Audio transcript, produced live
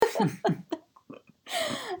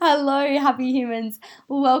Hello, happy humans.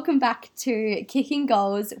 Welcome back to Kicking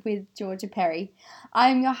Goals with Georgia Perry. I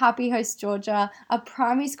am your happy host, Georgia, a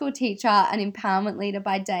primary school teacher, an empowerment leader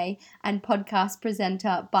by day, and podcast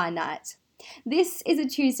presenter by night. This is a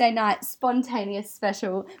Tuesday night spontaneous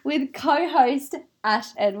special with co-host Ash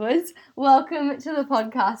Edwards. Welcome to the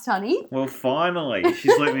podcast, honey. Well, finally,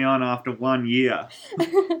 she's let me on after 1 year.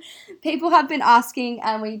 People have been asking,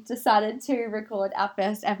 and we decided to record our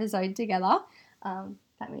first episode together.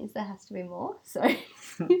 That means there has to be more, so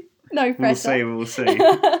no pressure. We'll see.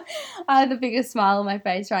 I have the biggest smile on my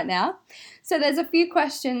face right now. So there's a few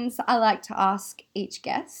questions I like to ask each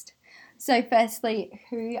guest. So firstly,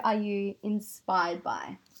 who are you inspired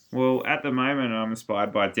by? Well, at the moment, I'm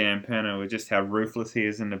inspired by Dan Penner with just how ruthless he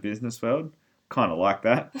is in the business world. Kind of like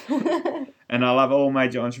that. And I love all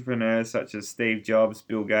major entrepreneurs such as Steve Jobs,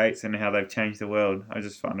 Bill Gates, and how they've changed the world. I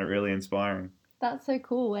just find it really inspiring. That's so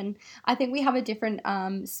cool. And I think we have a different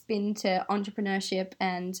spin to entrepreneurship,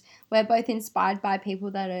 and we're both inspired by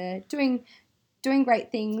people that are doing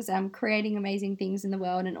great things, creating amazing things in the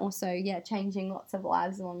world, and also, changing lots of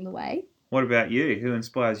lives along the way. What about you? Who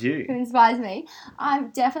inspires you? Who inspires me?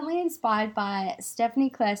 I'm definitely inspired by Stephanie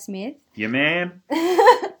Claire Smith. Your man?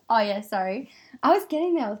 Oh, yeah, sorry. I was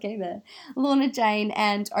getting there. Lorna Jane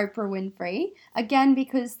and Oprah Winfrey. Again,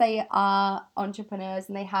 because they are entrepreneurs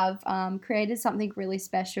and they have created something really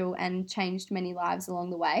special and changed many lives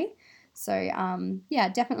along the way. So,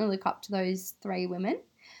 definitely look up to those three women.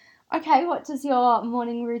 Okay, what does your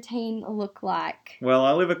morning routine look like? Well,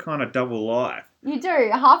 I live a kind of double life. You do.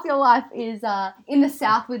 Half your life is in the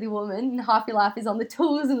south with your woman, and half your life is on the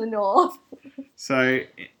tools in the north. So,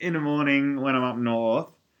 in the morning when I'm up north,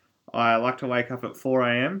 I like to wake up at 4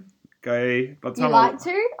 a.m. You like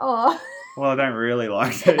to? Or? Well, I don't really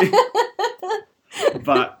like to.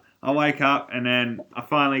 But I wake up and then I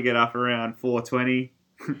finally get up around 4:20.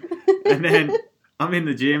 And then I'm in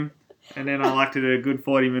the gym. And then I like to do a good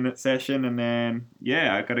 40-minute session. And then,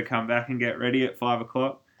 I got to come back and get ready at 5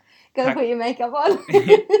 o'clock. Got to put your makeup on.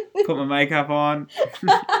 Put my makeup on.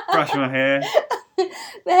 Brush my hair. The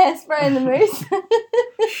hairspray and the mousse.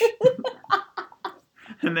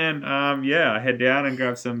 And then, I head down and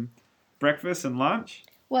grab some breakfast and lunch.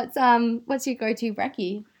 What's your go-to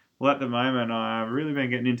brekkie? Well, at the moment, I've really been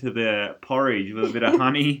getting into the porridge with a bit of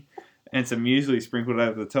honey and some muesli sprinkled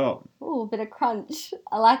over the top. Ooh, a bit of crunch.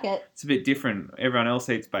 I like it. It's a bit different. Everyone else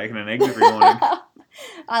eats bacon and eggs every morning.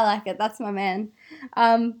 I like it. That's my man.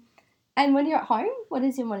 And when you're at home, what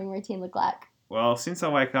does your morning routine look like? Well, since I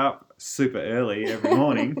wake up super early every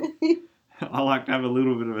morning, I like to have a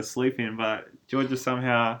little bit of a sleep in, but Georgia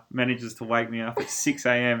somehow manages to wake me up at 6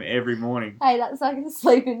 a.m. every morning. Hey, that's like a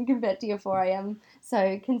sleep in compared to your 4 a.m.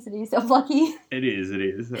 So consider yourself lucky. It is,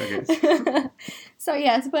 I guess. So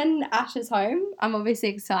yes, when Ash is home, I'm obviously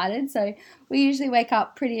excited. So we usually wake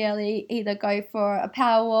up pretty early, either go for a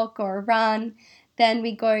power walk or a run. Then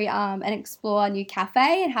we go and explore a new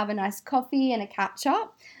cafe and have a nice coffee and a catch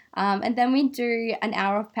up. And then we do an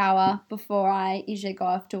hour of power before I usually go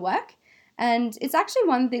off to work. And it's actually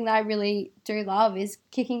one thing that I really do love is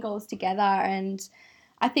kicking goals together. And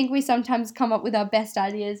I think we sometimes come up with our best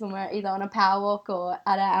ideas when we're either on a power walk or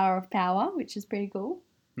at our hour of power, which is pretty cool.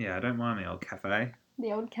 Yeah, I don't mind the old cafe.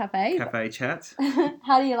 The old cafe. Cafe chats.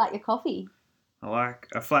 How do you like your coffee? I like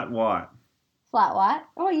a flat white. Flat white?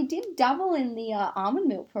 Oh, you did dabble in the almond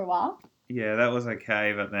milk for a while. Yeah, that was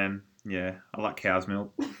okay, but then, I like cow's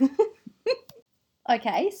milk.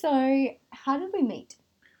 Okay, so how did we meet?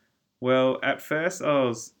 Well, at first I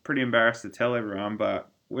was pretty embarrassed to tell everyone, but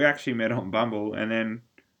we actually met on Bumble, and then,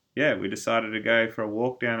 we decided to go for a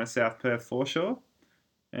walk down at South Perth foreshore,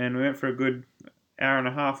 and we went for a good hour and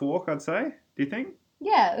a half walk, I'd say. Do you think?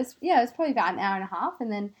 Yeah, it was probably about an hour and a half,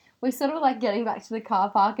 and then we sort of like getting back to the car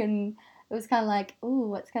park, and it was kind of like, ooh,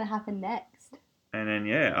 what's going to happen next? And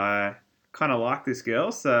then, I kind of liked this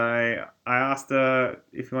girl, so I asked her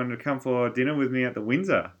if she wanted to come for dinner with me at the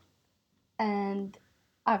Windsor. And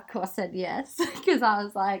I, of course, said yes, because I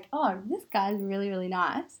was like, oh, this guy's really, really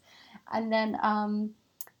nice. And then,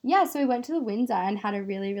 so we went to the Windsor and had a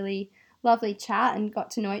really, really lovely chat and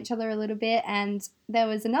got to know each other a little bit. And there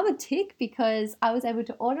was another tick because I was able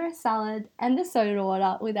to order a salad and a soda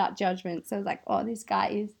water without judgment. So I was like, oh, this guy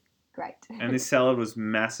is great. And this salad was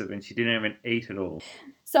massive and she didn't even eat it all.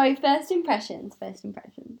 So first impressions.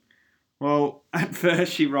 Well, at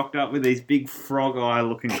first she rocked up with these big frog eye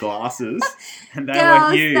looking glasses and they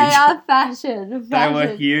Girls, were huge. They are fashion. They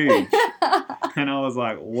were huge. And I was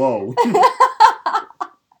like, whoa.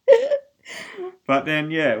 But then,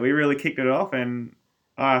 we really kicked it off and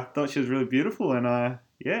I thought she was really beautiful and I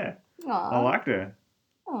liked her.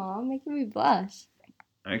 Aw, Oh, making me blush.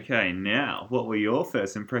 Okay, now, what were your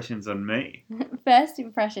first impressions on me? First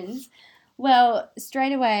impressions. Well,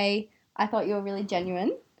 straight away, I thought you were really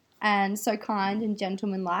genuine and so kind and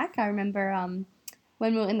gentlemanlike. I remember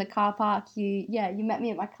when we were in the car park, you met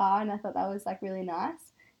me at my car, and I thought that was like really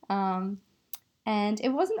nice. And it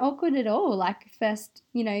wasn't awkward at all. Like first,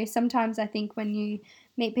 sometimes I think when you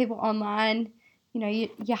meet people online,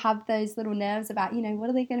 you have those little nerves about, what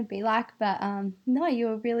are they going to be like? But no, you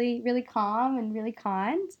were really, really calm and really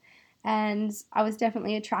kind. And I was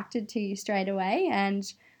definitely attracted to you straight away. And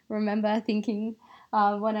remember thinking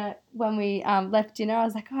when we left dinner, I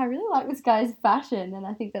was like, oh, I really like this guy's fashion. And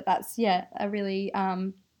I think that's, a really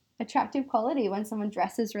attractive quality when someone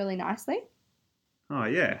dresses really nicely. Oh,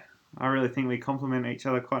 yeah. I really think we complement each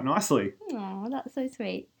other quite nicely. Oh, that's so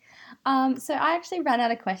sweet. So I actually ran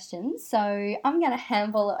out of questions, so I'm going to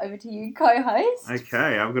handball it over to you, co-host.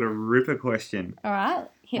 Okay, I've got a ripper question. All right,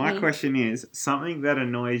 hit My me. question is, something that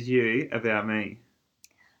annoys you about me?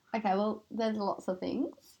 Okay, well, there's lots of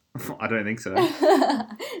things. I don't think so.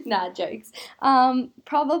 Nah, jokes.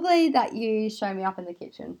 Probably that you show me up in the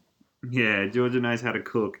kitchen. Yeah, Georgia knows how to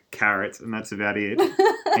cook carrots, and that's about it.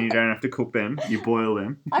 And you don't have to cook them, you boil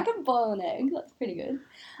them. I can boil an egg, that's pretty good.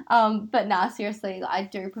 But nah, seriously, I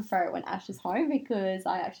do prefer it when Ash is home because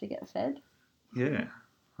I actually get fed. Yeah,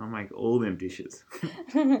 I'll make all them dishes.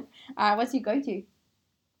 What's your go-to?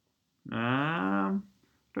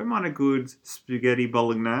 Don't mind a good spaghetti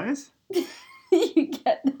bolognese. You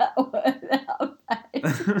get that word out, babe.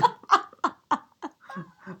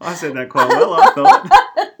 I said that quite well, I thought.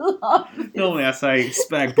 I love this. Normally I say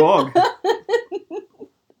spag bog.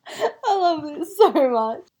 I love this so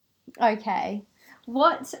much. Okay.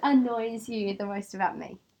 What annoys you the most about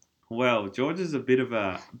me? Well, George is a bit of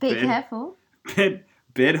a Be careful.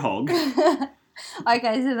 bed hog.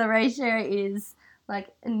 Okay, so the ratio is like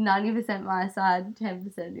 90% my side,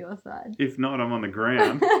 10% your side. If not, I'm on the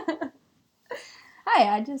ground. Hey,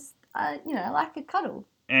 I just, like a cuddle.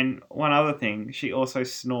 And one other thing, she also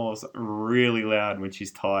snores really loud when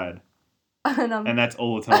she's tired. And that's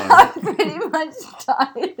all the time. I'm pretty much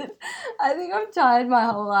tired. I think I'm tired my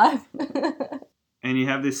whole life. And you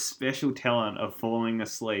have this special talent of falling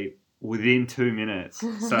asleep within 2 minutes.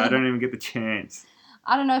 So I don't even get the chance.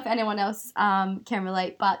 I don't know if anyone else can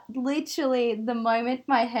relate, but literally the moment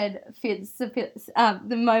my head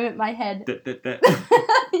the moment my head...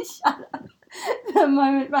 Shut up. The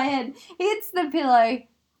moment my head hits the pillow,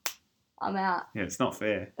 I'm out. Yeah, it's not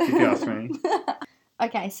fair, if you ask me.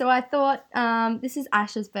 Okay, so I thought this is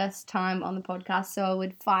Ash's first time on the podcast, so I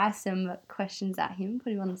would fire some questions at him,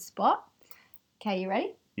 put him on the spot. Okay, you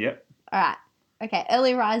ready? Yep. All right. Okay,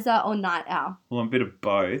 early riser or night owl? Well, I'm a bit of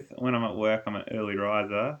both. When I'm at work, I'm an early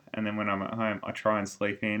riser, and then when I'm at home, I try and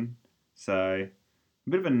sleep in. So, a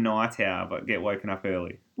bit of a night owl, but get woken up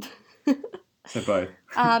early. So both.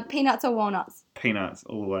 Peanuts or walnuts? Peanuts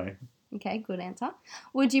all the way. Okay, good answer.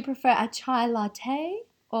 Would you prefer a chai latte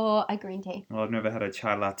or a green tea? Well, I've never had a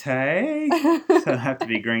chai latte, so it'll have to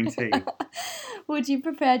be green tea. Would you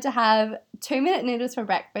prefer to have 2-minute noodles for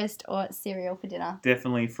breakfast or cereal for dinner?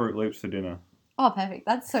 Definitely Fruit Loops for dinner. Oh, perfect.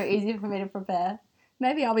 That's so easy for me to prepare.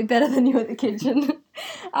 Maybe I'll be better than you at the kitchen.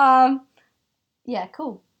 Yeah,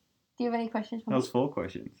 cool. Do you have any questions for me? That was 4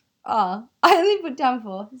 questions. Oh, I only put down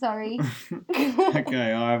 4. Sorry.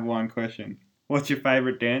 Okay, I have one question. What's your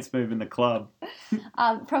favourite dance move in the club?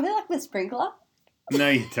 Probably like the sprinkler. No,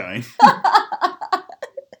 you don't.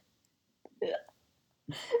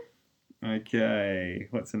 Okay,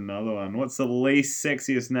 what's another one? What's the least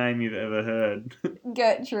sexiest name you've ever heard?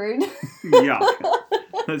 Gertrude. Yuck.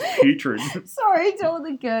 That's putrid. Sorry to all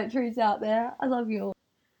the Gertrudes out there. I love you all.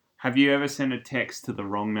 Have you ever sent a text to the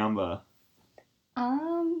wrong number?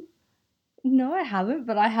 No, I haven't,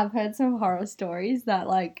 but I have heard some horror stories that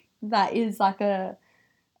is like that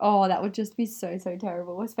would just be so, so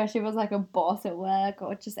terrible, especially if it was like a boss at work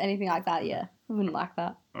or just anything like that. Yeah, I wouldn't like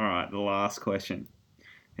that. All right, the last question.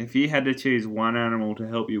 If you had to choose one animal to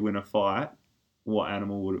help you win a fight, what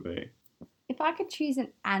animal would it be? If I could choose an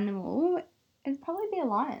animal, it'd probably be a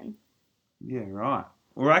lion. Yeah, right.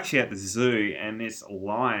 We're actually at the zoo, and this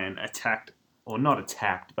lion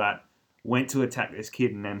but went to attack this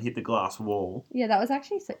kid and then hit the glass wall. Yeah, that was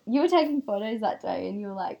actually you were taking photos that day and you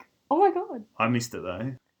were like, oh my god. I missed it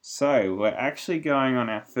though. So, we're actually going on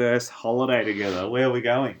our first holiday together. Where are we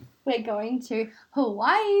going? We're going to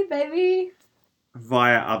Hawaii, baby.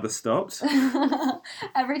 Via other stops.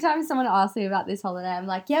 Every time someone asks me about this holiday, I'm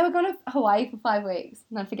like, yeah, we're going to Hawaii for 5 weeks.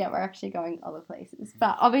 And I forget we're actually going other places.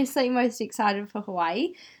 But obviously most excited for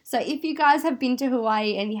Hawaii. So if you guys have been to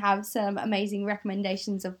Hawaii and you have some amazing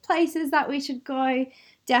recommendations of places that we should go,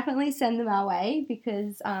 definitely send them our way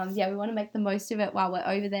because, we want to make the most of it while we're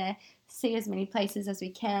over there, see as many places as we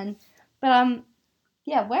can. But,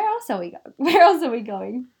 where else are we going? Where else are we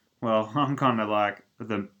going? Well, I'm kind of like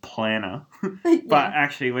the planner. Yeah. But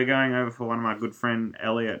actually, we're going over for one of my good friend,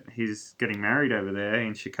 Elliot. He's getting married over there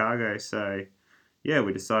in Chicago. So, yeah,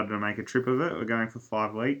 we decided to make a trip of it. We're going for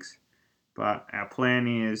 5 weeks. But our plan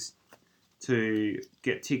is to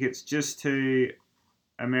get tickets just to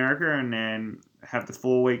America and then have the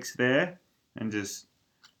 4 weeks there and just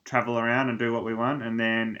travel around and do what we want and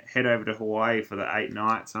then head over to Hawaii for the 8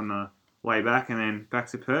 nights on the way back and then back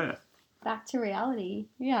to Perth. Back to reality.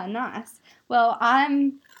 Yeah, nice. Well,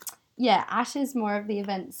 Ash is more of the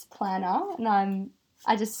events planner, and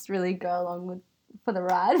I just really go along for the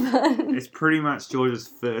ride. It's pretty much George's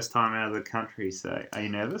first time out of the country, so are you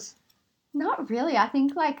nervous? Not really. I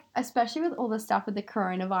think, like, especially with all the stuff with the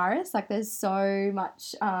coronavirus, like, there's so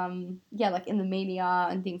much, like, in the media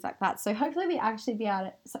and things like that. So hopefully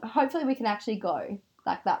hopefully we can actually go.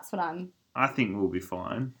 Like, that's what I think we'll be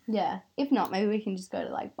fine. Yeah. If not, maybe we can just go to,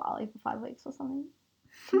 like, Bali for 5 weeks or something.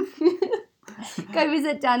 Go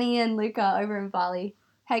visit Danny and Luca over in Bali.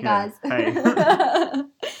 Hey, guys. Yeah, hey.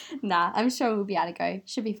 Nah, I'm sure we'll be able to go.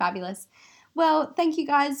 Should be fabulous. Well, thank you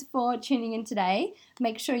guys for tuning in today.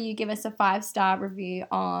 Make sure you give us a 5-star review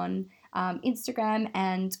on Instagram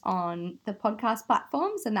and on the podcast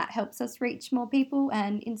platforms, and that helps us reach more people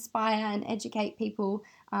and inspire and educate people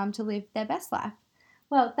to live their best life.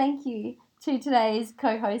 Well, thank you to today's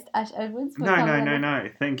co-host, Ash Edwards. No.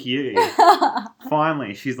 Thank you.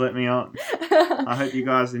 Finally, she's let me on. I hope you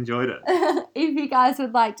guys enjoyed it. If you guys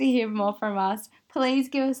would like to hear more from us, please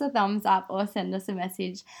give us a thumbs up or send us a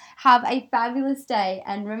message. Have a fabulous day,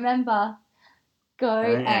 and remember, go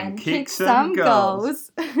and kick some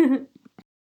goals.